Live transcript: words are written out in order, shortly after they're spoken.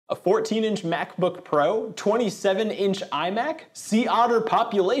A 14-inch MacBook Pro, 27-inch iMac, sea otter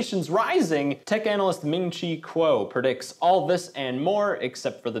populations rising. Tech analyst Ming-Chi Kuo predicts all this and more,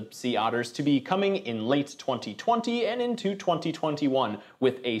 except for the sea otters, to be coming in late 2020 and into 2021,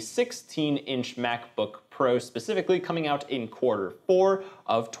 with a 16-inch MacBook Pro specifically coming out in Q4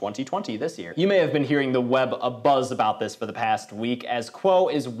 of 2020 this year. You may have been hearing the web abuzz about this for the past week, as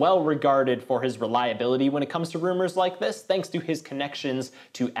Kuo is well regarded for his reliability when it comes to rumors like this, thanks to his connections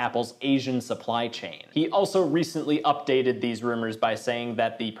to Apple's Asian supply chain. He also recently updated these rumors by saying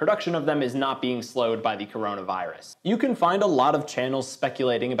that the production of them is not being slowed by the coronavirus. You can find a lot of channels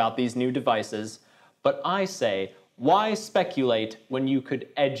speculating about these new devices, but I say, why speculate when you could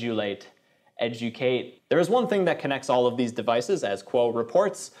educate? There is one thing that connects all of these devices, as Kuo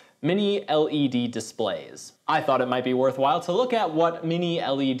reports: mini LED displays. I thought it might be worthwhile to look at what mini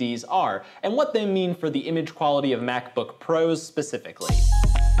LEDs are and what they mean for the image quality of MacBook Pros specifically.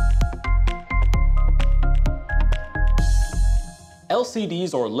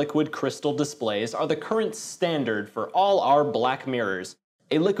 LCDs, or liquid crystal displays, are the current standard for all our black mirrors.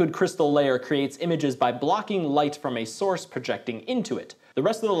 A liquid crystal layer creates images by blocking light from a source projecting into it. The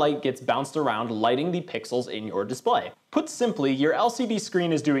rest of the light gets bounced around, lighting the pixels in your display. Put simply, your LCD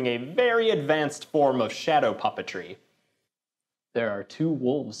screen is doing a very advanced form of shadow puppetry. There are two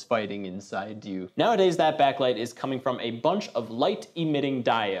wolves fighting inside you. Nowadays, that backlight is coming from a bunch of light-emitting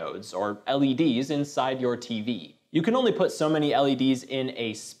diodes, or LEDs, inside your TV. You can only put so many LEDs in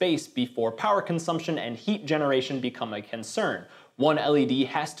a space before power consumption and heat generation become a concern. One LED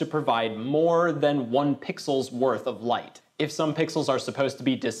has to provide more than 1 pixel's worth of light. If some pixels are supposed to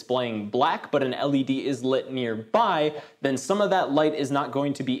be displaying black, but an LED is lit nearby, then some of that light is not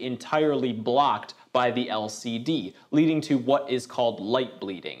going to be entirely blocked by the LCD, leading to what is called light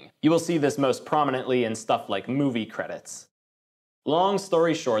bleeding. You will see this most prominently in stuff like movie credits. Long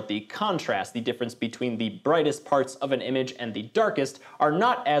story short, the contrast, the difference between the brightest parts of an image and the darkest, are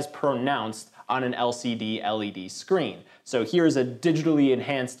not as pronounced on an LCD LED screen. So here's a digitally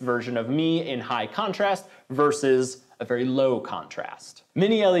enhanced version of me in high contrast versus a very low contrast.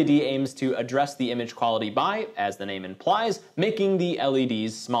 Mini LED aims to address the image quality by, as the name implies, making the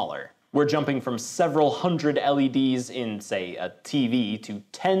LEDs smaller. We're jumping from several hundred LEDs in, say, a TV to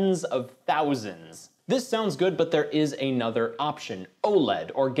tens of thousands. This sounds good, but there is another option.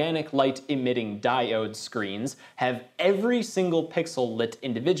 OLED, organic light emitting diode screens, have every single pixel lit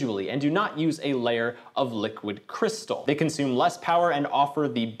individually and do not use a layer of liquid crystal. They consume less power and offer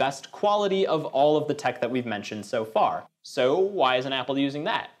the best quality of all of the tech that we've mentioned so far. So why isn't Apple using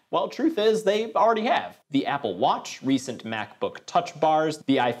that? Well, truth is, they already have. The Apple Watch, recent MacBook Touch bars,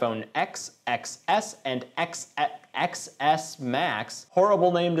 the iPhone X, XS, and XS Max,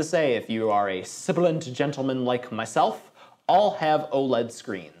 horrible name to say if you are a sibilant gentleman like myself, all have OLED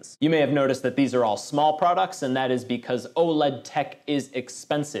screens. You may have noticed that these are all small products, and that is because OLED tech is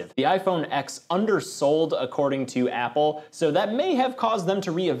expensive. The iPhone X undersold according to Apple, so that may have caused them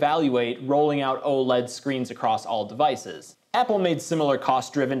to reevaluate rolling out OLED screens across all devices. Apple made similar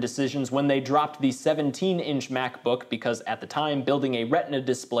cost-driven decisions when they dropped the 17-inch MacBook because at the time, building a Retina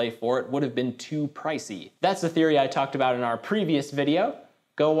display for it would have been too pricey. That's a theory I talked about in our previous video.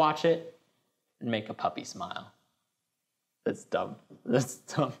 Go watch it and make a puppy smile. That's dumb. That's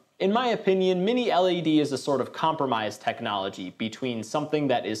dumb. In my opinion, mini LED is a sort of compromise technology between something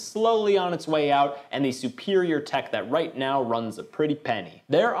that is slowly on its way out and the superior tech that right now runs a pretty penny.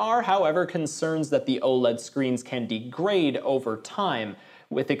 There are, however, concerns that the OLED screens can degrade over time.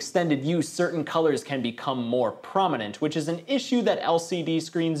 With extended use, certain colors can become more prominent, which is an issue that LCD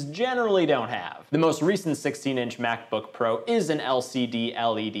screens generally don't have. The most recent 16-inch MacBook Pro is an LCD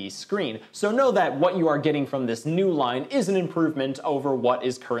LED screen, so know that what you are getting from this new line is an improvement over what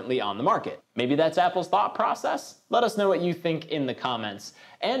is currently on the market. Maybe that's Apple's thought process? Let us know what you think in the comments,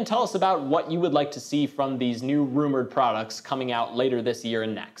 and tell us about what you would like to see from these new rumored products coming out later this year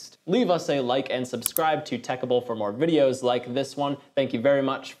and next. Leave us a like and subscribe to Techable for more videos like this one. Thank you very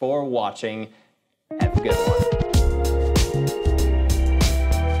much for watching. Have a good one.